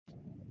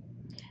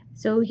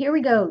So here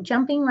we go,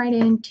 jumping right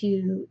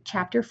into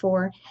chapter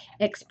 4,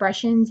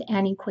 expressions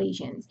and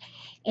equations.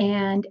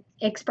 And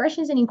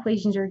expressions and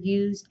equations are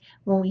used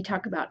when we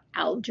talk about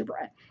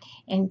algebra.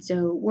 And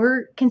so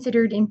we're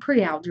considered in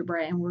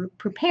pre-algebra and we're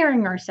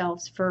preparing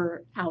ourselves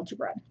for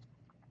algebra.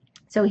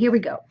 So here we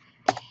go.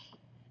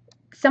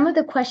 Some of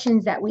the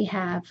questions that we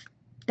have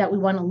that we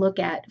want to look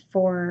at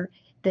for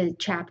the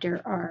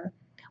chapter are,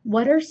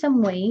 what are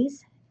some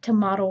ways to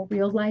model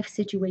real life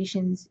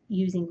situations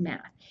using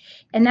math?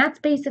 And that's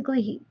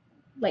basically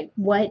like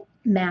what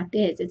math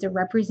is. It's a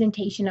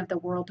representation of the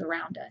world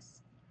around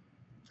us.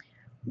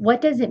 What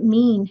does it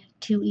mean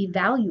to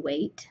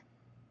evaluate?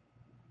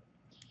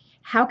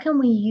 How can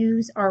we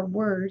use our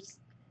words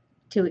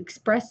to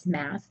express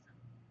math?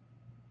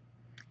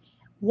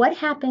 What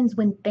happens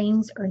when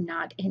things are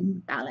not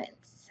in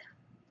balance?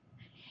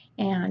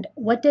 And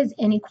what does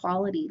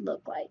inequality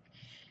look like?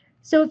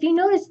 So if you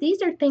notice,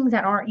 these are things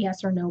that aren't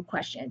yes or no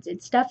questions.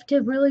 It's stuff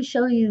to really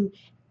show you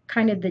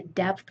kind of the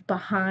depth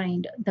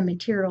behind the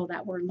material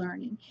that we're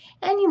learning.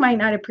 And you might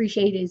not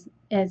appreciate it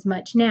as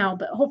much now,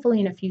 but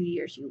hopefully in a few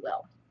years you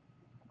will.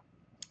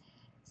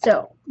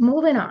 So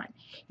moving on.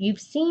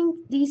 You've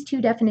seen these two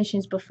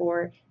definitions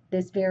before,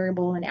 this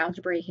variable and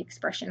algebraic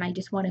expression. I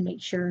just want to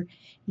make sure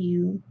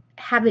you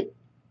have it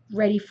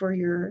ready for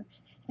your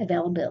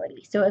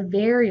availability. So a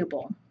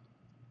variable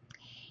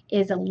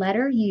is a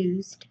letter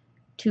used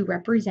to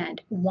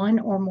represent one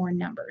or more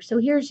numbers. So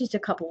here's just a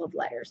couple of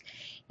letters.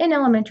 In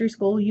elementary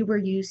school, you were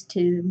used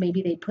to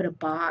maybe they put a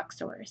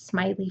box or a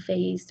smiley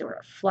face or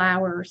a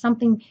flower or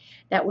something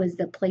that was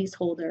the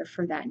placeholder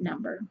for that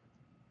number.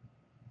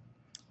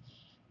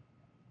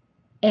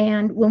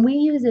 And when we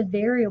use a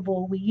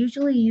variable, we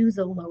usually use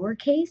a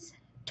lowercase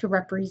to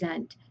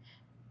represent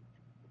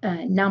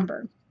a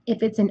number.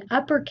 If it's an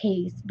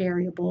uppercase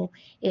variable,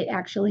 it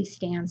actually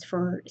stands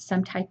for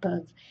some type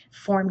of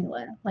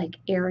formula, like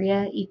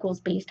area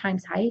equals base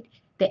times height.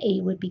 The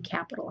A would be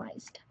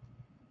capitalized.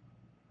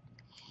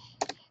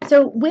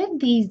 So with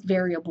these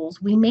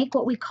variables, we make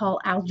what we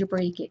call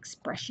algebraic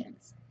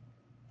expressions.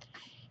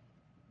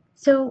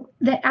 So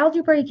the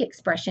algebraic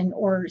expression,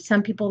 or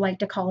some people like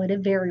to call it a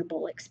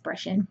variable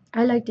expression,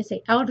 I like to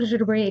say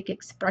algebraic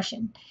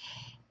expression,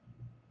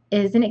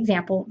 is an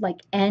example like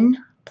n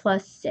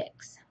plus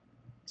 6.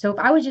 So if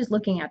I was just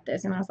looking at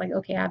this and I was like,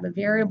 okay, I have a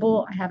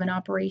variable, I have an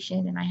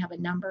operation, and I have a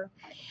number,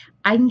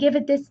 I can give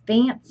it this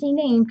fancy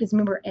name, because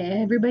remember,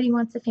 everybody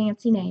wants a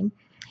fancy name.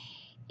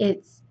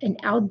 It's an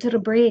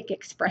algebraic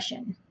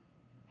expression.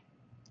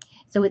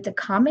 So it's a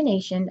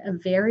combination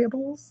of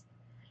variables,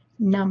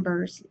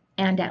 numbers,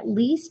 and at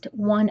least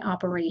one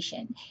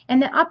operation. And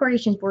the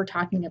operations we're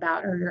talking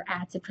about are your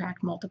add,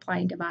 subtract, multiply,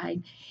 and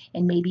divide,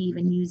 and maybe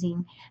even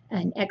using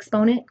an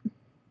exponent.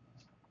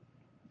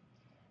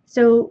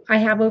 So I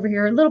have over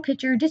here a little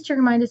picture just to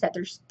remind us that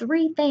there's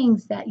 3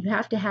 things that you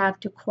have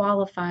to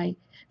qualify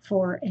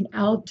for an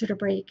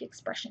algebraic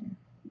expression.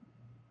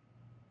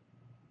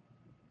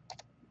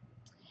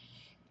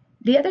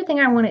 The other thing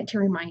I wanted to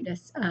remind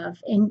us of,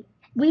 and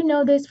we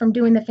know this from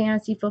doing the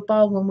fantasy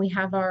football when we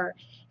have our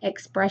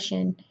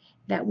expression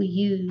that we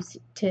use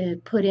to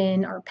put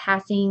in our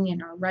passing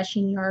and our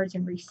rushing yards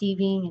and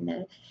receiving and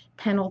the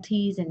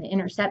penalties and the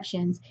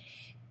interceptions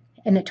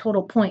and the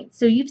total points.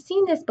 So you've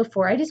seen this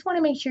before. I just want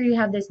to make sure you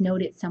have this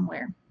noted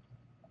somewhere.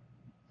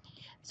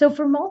 So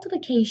for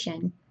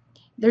multiplication,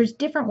 there's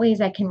different ways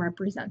I can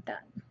represent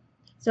that.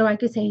 So I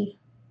could say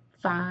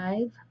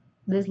 5,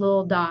 this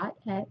little dot,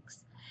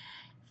 x,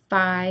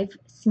 5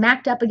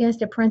 smacked up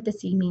against a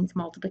parenthesis means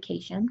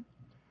multiplication.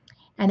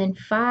 And then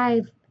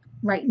 5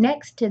 right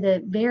next to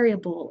the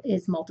variable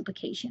is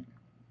multiplication.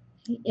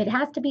 It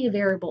has to be a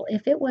variable.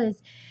 If it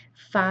was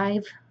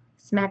 5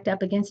 smacked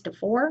up against a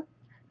 4,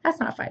 that's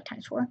not 5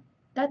 times 4.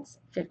 That's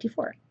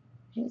 54.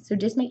 Okay, so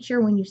just make sure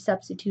when you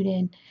substitute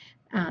in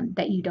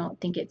that you don't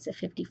think it's a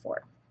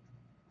 54.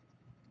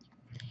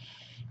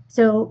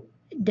 So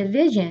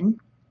division,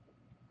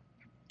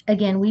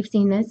 again, we've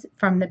seen this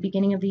from the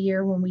beginning of the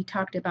year when we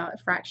talked about a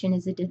fraction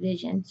is a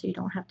division, so you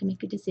don't have to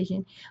make a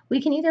decision.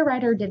 We can either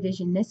write our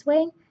division this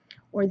way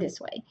or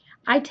this way.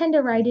 I tend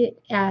to write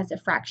it as a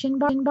fraction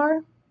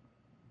bar,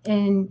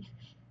 and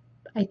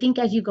I think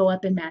as you go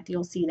up in math,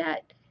 you'll see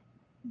that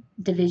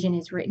division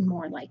is written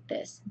more like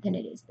this than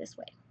it is this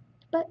way,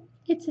 but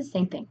it's the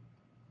same thing.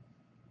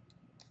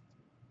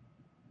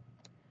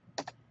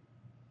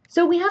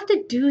 So we have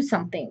to do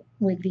something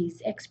with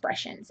these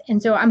expressions. And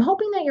so I'm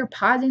hoping that you're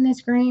pausing the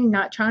screen,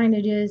 not trying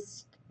to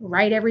just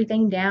write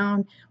everything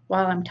down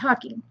while I'm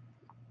talking.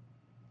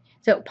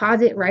 So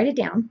pause it, write it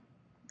down,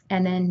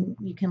 and then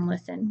you can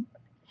listen.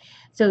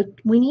 So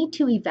we need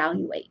to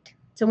evaluate.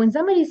 So when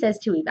somebody says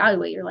to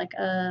evaluate, you're like,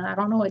 I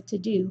don't know what to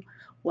do.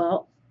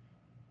 Well,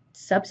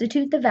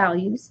 substitute the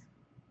values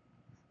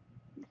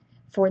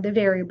for the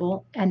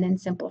variable and then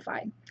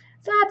simplify.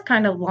 So that's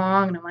kind of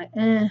long, and I'm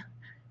like,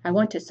 I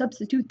want to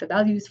substitute the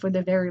values for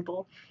the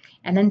variable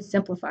and then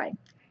simplify.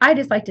 I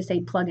just like to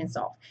say plug and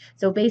solve.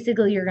 So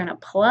basically you're going to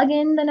plug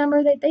in the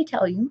number that they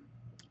tell you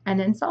and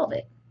then solve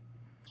it.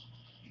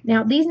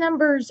 Now, these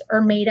numbers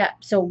are made up.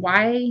 So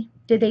why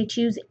did they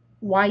choose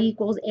y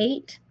equals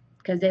 8?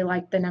 Because they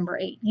like the number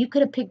 8. You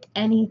could have picked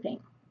anything.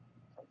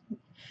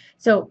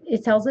 So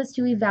it tells us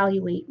to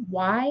evaluate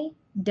y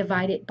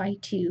divided by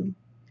 2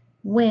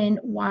 when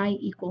y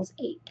equals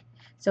 8.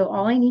 So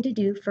all I need to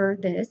do for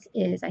this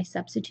is I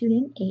substitute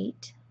in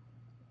 8.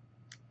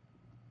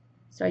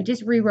 So I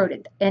just rewrote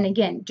it. And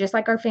again, just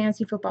like our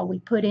fantasy football, we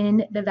put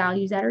in the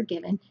values that are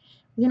given.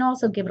 We can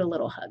also give it a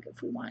little hug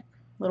if we want,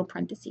 a little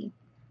parenthesis.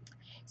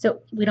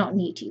 So we don't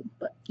need to,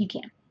 but you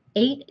can.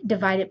 8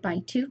 divided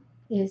by 2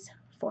 is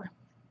 4.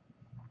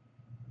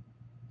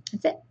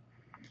 That's it.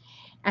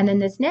 And then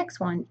this next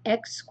one,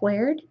 x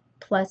squared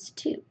plus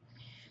 2,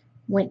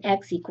 when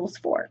x equals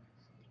 4.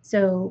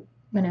 So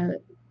I'm going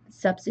to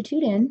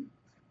substitute in.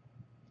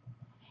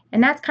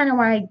 And that's kind of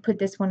why I put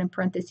this one in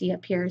parentheses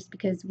up here, is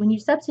because when you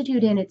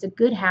substitute in, it's a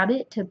good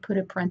habit to put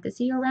a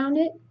parenthesis around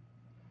it.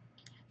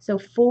 So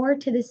 4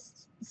 to the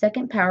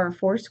second power,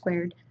 4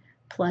 squared,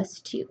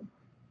 plus 2.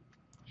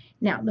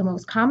 Now, the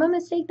most common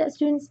mistake that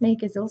students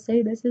make is they'll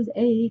say this is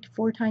 8,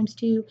 4 times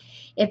 2.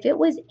 If it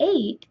was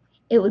 8,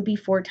 it would be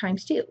 4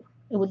 times 2.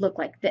 It would look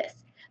like this.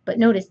 But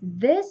notice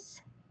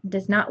this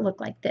does not look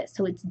like this,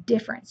 so it's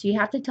different. So you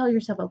have to tell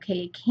yourself, okay,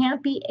 it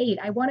can't be 8.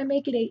 I want to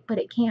make it 8, but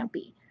it can't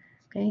be.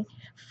 Okay,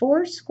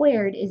 4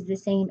 squared is the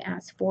same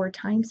as 4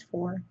 times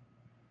 4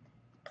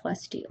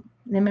 plus 2.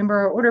 And remember,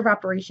 our order of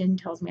operation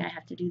tells me I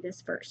have to do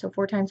this first. So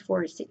 4 times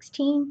 4 is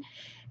 16.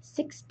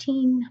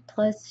 16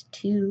 plus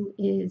 2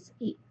 is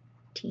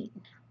 18.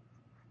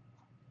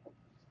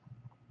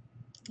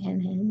 And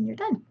then you're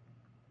done.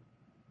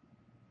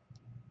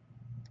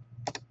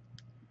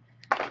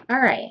 All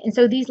right, and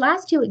so these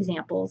last two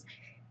examples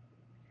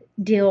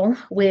deal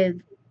with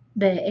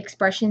the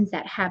expressions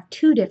that have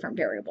two different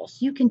variables.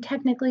 You can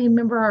technically,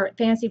 remember our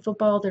fantasy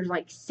football, there's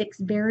like 6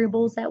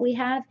 variables that we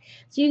have.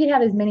 So you can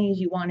have as many as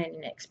you want in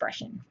an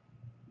expression.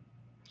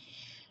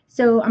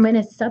 So I'm going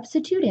to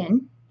substitute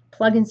in,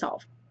 plug and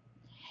solve.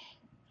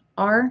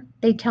 R,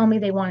 they tell me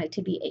they want it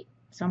to be 8.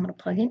 So I'm going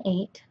to plug in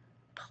 8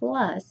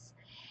 plus,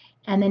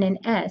 and then an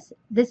S.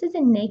 This is a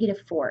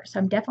 -4, so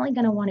I'm definitely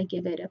going to want to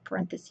give it a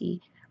parenthesis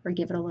or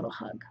give it a little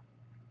hug.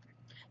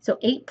 So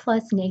 8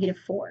 plus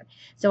 -4.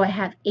 So I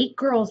have 8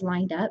 girls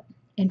lined up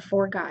and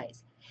 4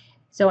 guys.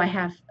 So I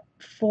have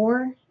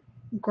 4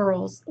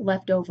 girls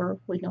left over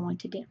with no one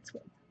to dance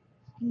with.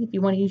 If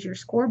you want to use your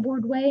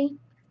scoreboard way,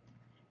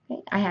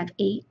 okay, I have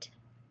 8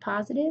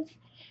 positive.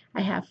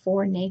 I have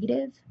 4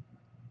 negative.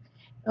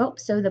 Oh,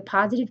 so the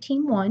positive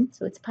team won,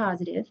 so it's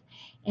positive.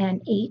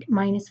 And 8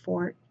 minus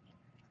 4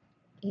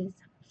 is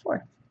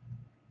 4.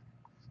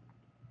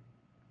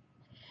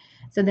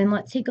 So then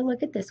let's take a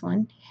look at this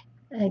one.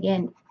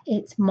 Again,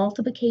 it's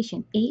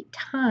multiplication. 8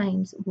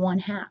 times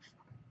 1/2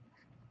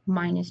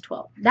 minus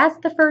 12. That's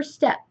the first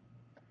step.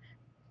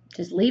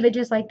 Just leave it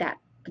just like that.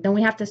 But then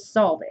we have to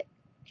solve it.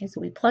 Okay, so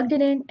we plugged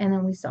it in and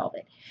then we solve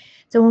it.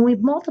 So when we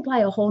multiply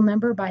a whole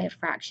number by a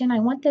fraction, I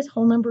want this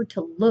whole number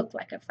to look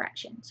like a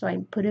fraction. So I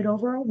put it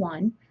over a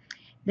 1.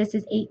 This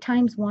is 8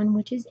 times 1,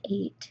 which is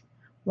 8.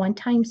 1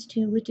 times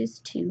 2, which is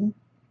 2.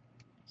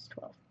 It's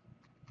 12.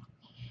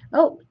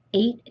 Oh,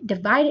 8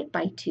 divided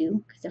by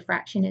 2, because a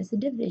fraction is a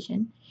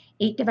division.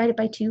 8 divided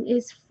by 2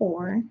 is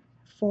 4.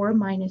 4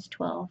 minus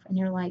 12. And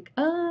you're like,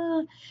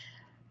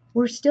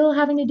 we're still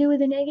having to do with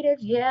the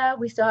negatives? Yeah,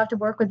 we still have to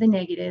work with the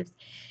negatives.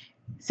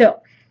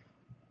 So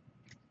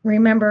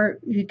remember,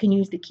 you can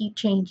use the keep,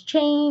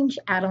 change,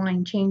 add a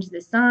line, change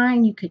the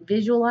sign. You could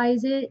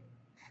visualize it.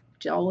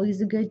 It's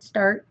always a good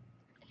start.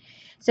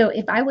 So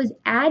if I was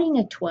adding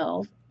a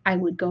 12, I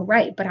would go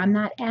right, but I'm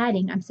not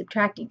adding, I'm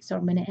subtracting. So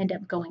I'm going to end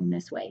up going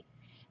this way.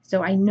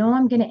 So I know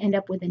I'm going to end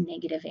up with a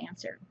negative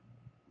answer.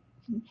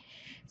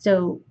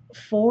 So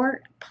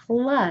 4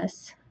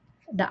 plus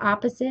the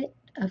opposite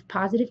of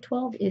positive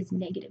 12 is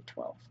negative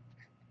 12.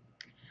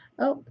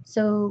 Oh,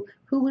 so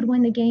who would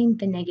win the game?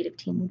 The negative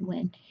team would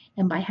win.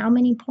 And by how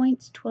many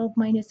points? 12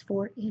 minus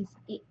 4 is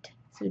 8.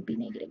 So it would be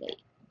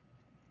 -8.